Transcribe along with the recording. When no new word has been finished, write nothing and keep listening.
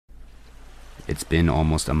It's been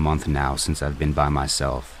almost a month now since I've been by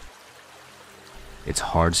myself. It's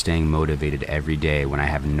hard staying motivated every day when I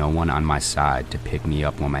have no one on my side to pick me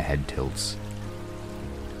up when my head tilts.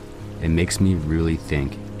 It makes me really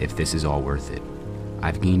think if this is all worth it.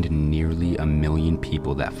 I've gained nearly 1 million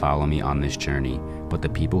people that follow me on this journey, but the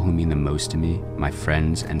people who mean the most to me, my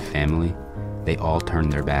friends and family, they all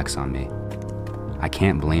turned their backs on me. I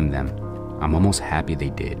can't blame them. I'm almost happy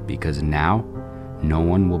they did, because now, no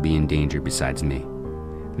one will be in danger besides me.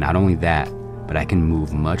 Not only that, but I can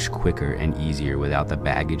move much quicker and easier without the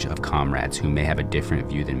baggage of comrades who may have a different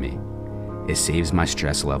view than me. It saves my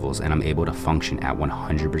stress levels and I'm able to function at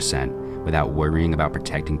 100% without worrying about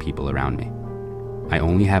protecting people around me. I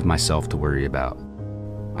only have myself to worry about.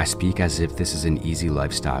 I speak as if this is an easy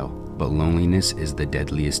lifestyle, but loneliness is the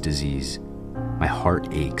deadliest disease. My heart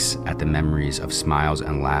aches at the memories of smiles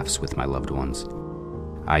and laughs with my loved ones.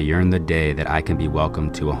 I yearn the day that I can be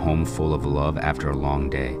welcomed to a home full of love after a long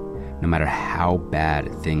day. No matter how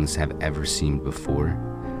bad things have ever seemed before,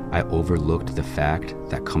 I overlooked the fact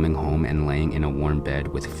that coming home and laying in a warm bed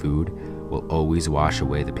with food will always wash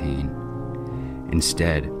away the pain.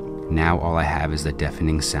 Instead, now all I have is the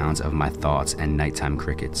deafening sounds of my thoughts and nighttime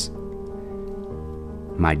crickets.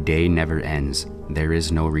 My day never ends. There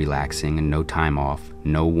is no relaxing, no time off,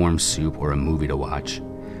 no warm soup or a movie to watch.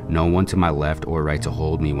 No one to my left or right to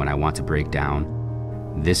hold me when I want to break down.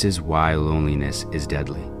 This is why loneliness is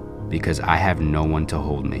deadly. Because I have no one to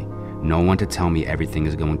hold me, no one to tell me everything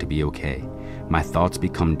is going to be okay. My thoughts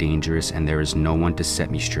become dangerous and there is no one to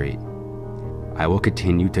set me straight. I will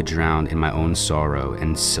continue to drown in my own sorrow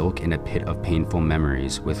and silk in a pit of painful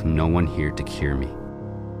memories with no one here to cure me.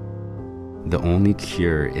 The only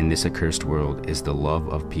cure in this accursed world is the love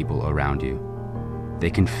of people around you. They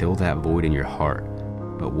can fill that void in your heart,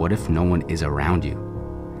 but what if no one is around you?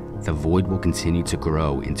 The void will continue to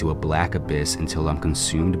grow into a black abyss until I'm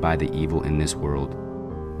consumed by the evil in this world.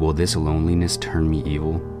 Will this loneliness turn me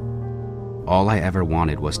evil? All I ever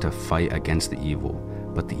wanted was to fight against the evil,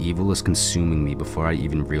 but the evil is consuming me before I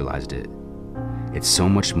even realized it. It's so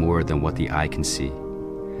much more than what the eye can see.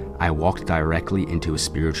 I walked directly into a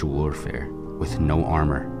spiritual warfare with no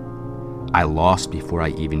armor. I lost before I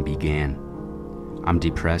even began. I'm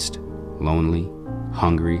depressed, lonely,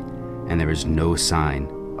 hungry, and there is no sign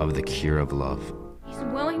of the cure of love. He's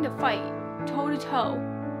willing to fight, toe to toe,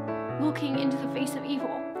 looking into the face of evil.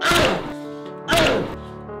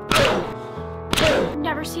 I've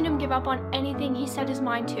never seen him give up on anything he set his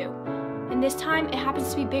mind to, and this time it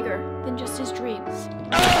happens to be bigger than just his dreams.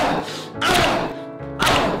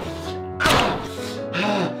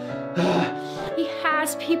 He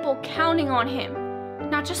has people counting on him,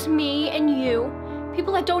 not just me and you,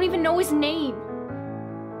 people that don't even know his name.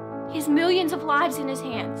 He has millions of lives in his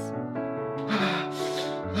hands.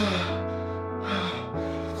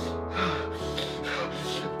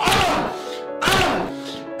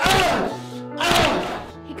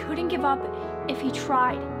 He couldn't give up if he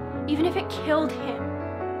tried, even if it killed him.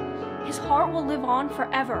 His heart will live on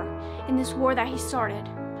forever in this war that he started.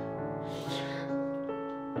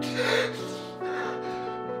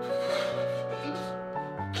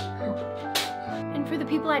 And for the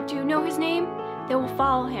people that do know his name, they will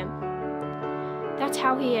follow him. That's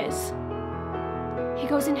how he is. He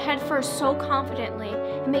goes in head first so confidently,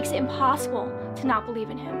 it makes it impossible to not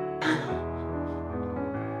believe in him.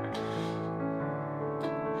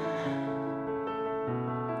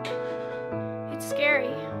 It's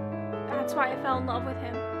scary. That's why I fell in love with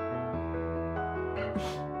him.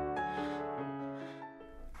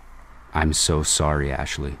 I'm so sorry,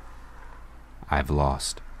 Ashley. I've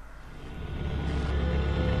lost.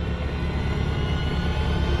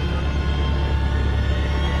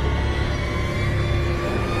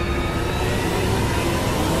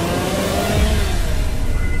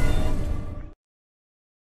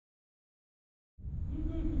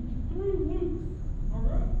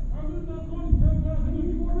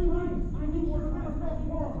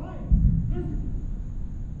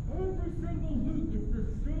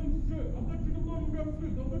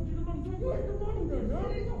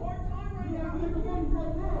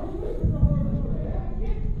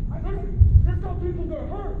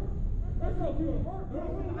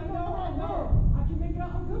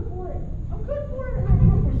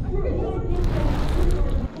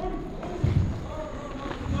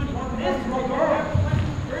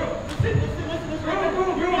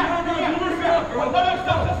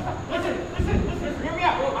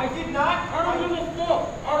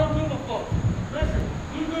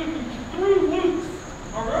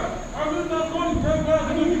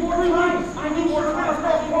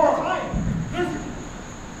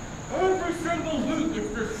 Every single loot,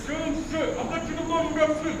 it's the same shit.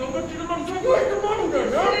 I'll get you the money. Where's the money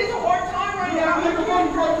then, huh? It's a hard time right now. Take the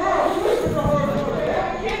money right now.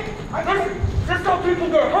 That's how people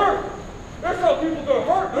get hurt. That's how people get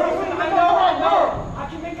hurt. I know. I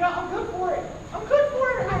can make it out. I'm good for it. I'm good for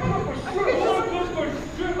it. I'm good for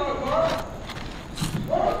shit, my God.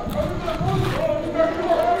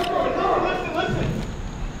 Listen.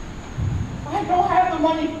 I know I have the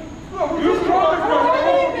money. You promised us.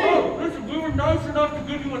 Listen, we were nice enough to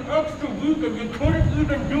give you an extra week and you couldn't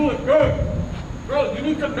even do it good. Bro, you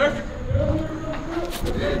need to message.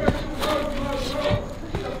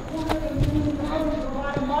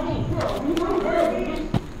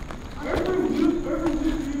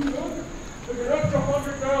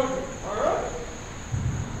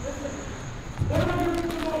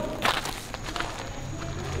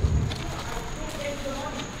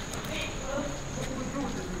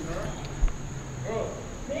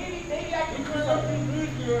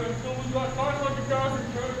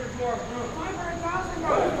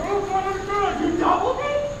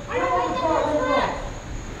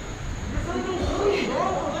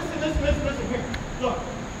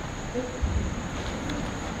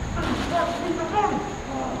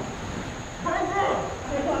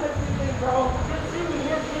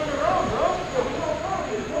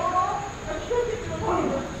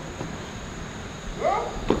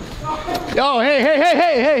 Yo,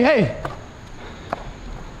 hey.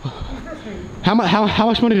 How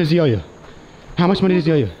much money does he owe you? How much money does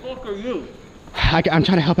he owe you? Fuck are you? I'm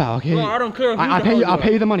trying to help out, okay? Bro, I don't care. I'll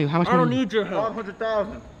pay you the money. How much money? I don't need your help.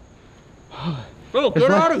 500,000. Bro,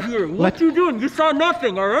 get out of here. What you doing? You saw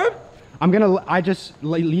nothing, alright? I just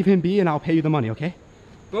leave him be and I'll pay you the money, okay?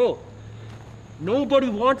 Bro, nobody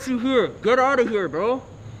wants you here. Get out of here, bro.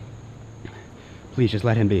 Please, just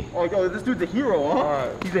let him be. Oh, yo, this dude's a hero, huh?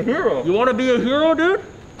 Alright. He's a hero. You want to be a hero, dude?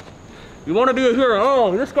 You want to be a hero?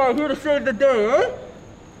 Oh, this guy here to save the day, eh?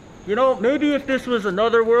 You know, maybe if this was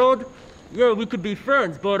another world, yeah, we could be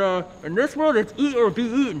friends. But in this world, it's eat or be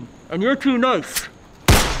eaten. And you're too nice.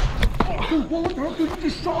 Dude, what the heck? You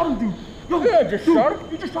just shot him, dude. Yo, Yeah, just shot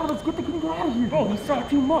him. You just shot him. It's good to get him out of here. Bro, he saw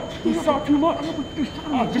too much. He saw too much.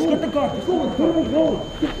 Just get the gun. Just go.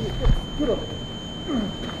 Get up.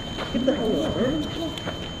 Get the hell out, man.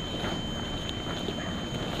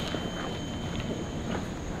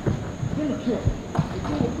 Get in the truck.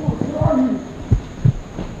 Get out of here.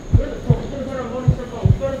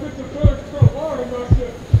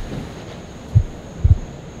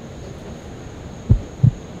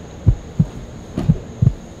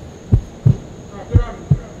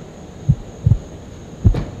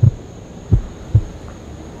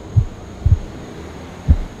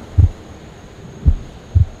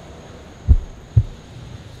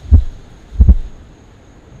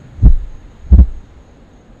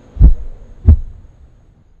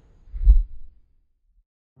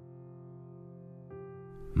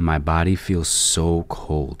 My body feels so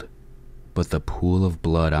cold, but the pool of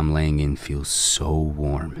blood I'm laying in feels so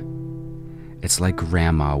warm. It's like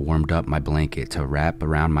Grandma warmed up my blanket to wrap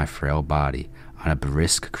around my frail body on a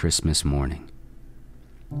brisk Christmas morning.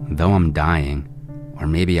 Though I'm dying, or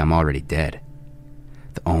maybe I'm already dead,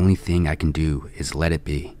 the only thing I can do is let it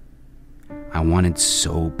be. I wanted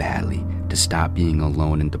so badly to stop being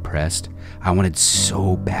alone and depressed. I wanted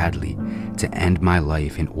so badly to end my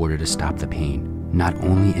life in order to stop the pain. Not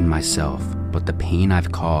only in myself, but the pain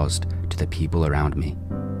I've caused to the people around me.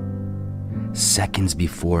 Seconds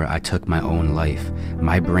before I took my own life,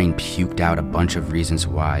 my brain puked out a bunch of reasons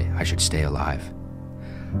why I should stay alive.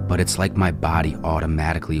 But it's like my body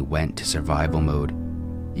automatically went to survival mode,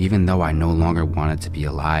 even though I no longer wanted to be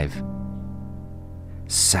alive.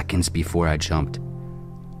 Seconds before I jumped,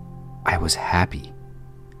 I was happy.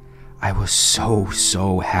 I was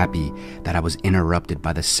so happy that I was interrupted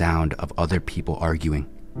by the sound of other people arguing.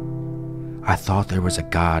 I thought there was a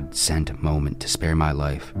God-sent moment to spare my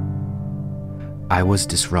life. I was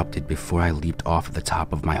disrupted before I leaped off the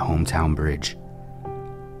top of my hometown bridge.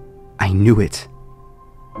 I knew it.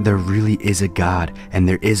 There really is a God, and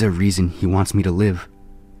there is a reason he wants me to live.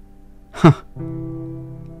 Huh.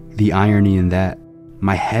 The irony in that,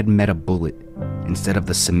 my head met a bullet instead of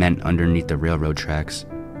the cement underneath the railroad tracks.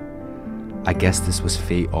 I guess this was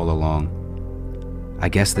fate all along. I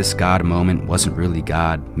guess this God moment wasn't really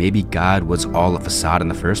God. Maybe God was all a facade in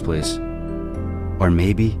the first place. Or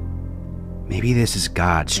maybe this is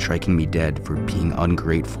God striking me dead for being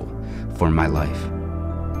ungrateful for my life.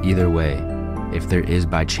 Either way, if there is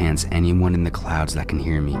by chance anyone in the clouds that can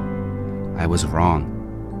hear me, I was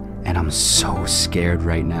wrong, and I'm so scared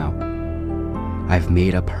right now. I've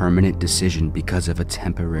made a permanent decision because of a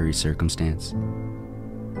temporary circumstance.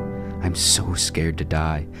 I'm so scared to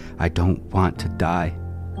die. I don't want to die.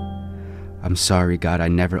 I'm sorry, God, I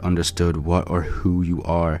never understood what or who you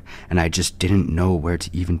are, and I just didn't know where to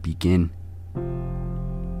even begin.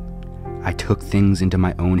 I took things into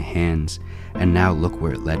my own hands, and now look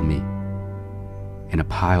where it led me. In a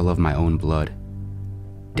pile of my own blood,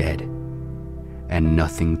 dead, and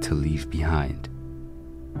nothing to leave behind.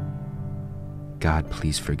 God,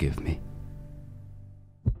 please forgive me.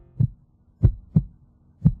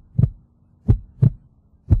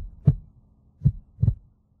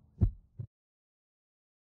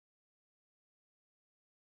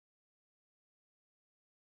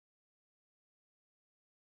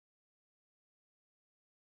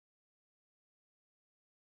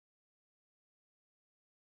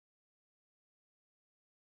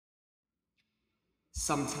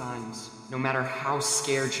 Sometimes, no matter how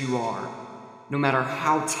scared you are, no matter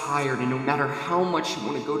how tired, and no matter how much you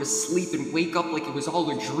want to go to sleep and wake up like it was all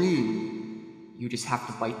a dream, you just have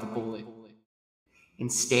to bite the bullet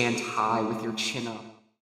and stand high with your chin up.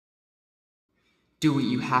 Do what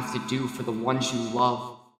you have to do for the ones you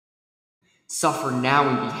love. Suffer now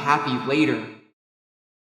and be happy later.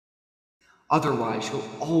 Otherwise, you'll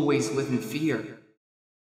always live in fear.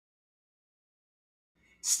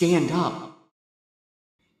 Stand up.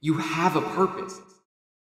 You have a purpose.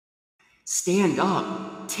 Stand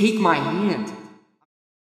up. Take my hand.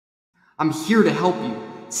 I'm here to help you.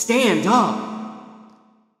 Stand up.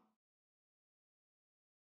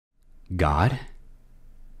 God?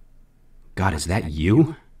 God, is that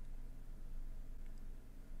you?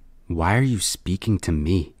 Why are you speaking to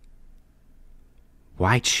me?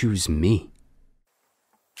 Why choose me?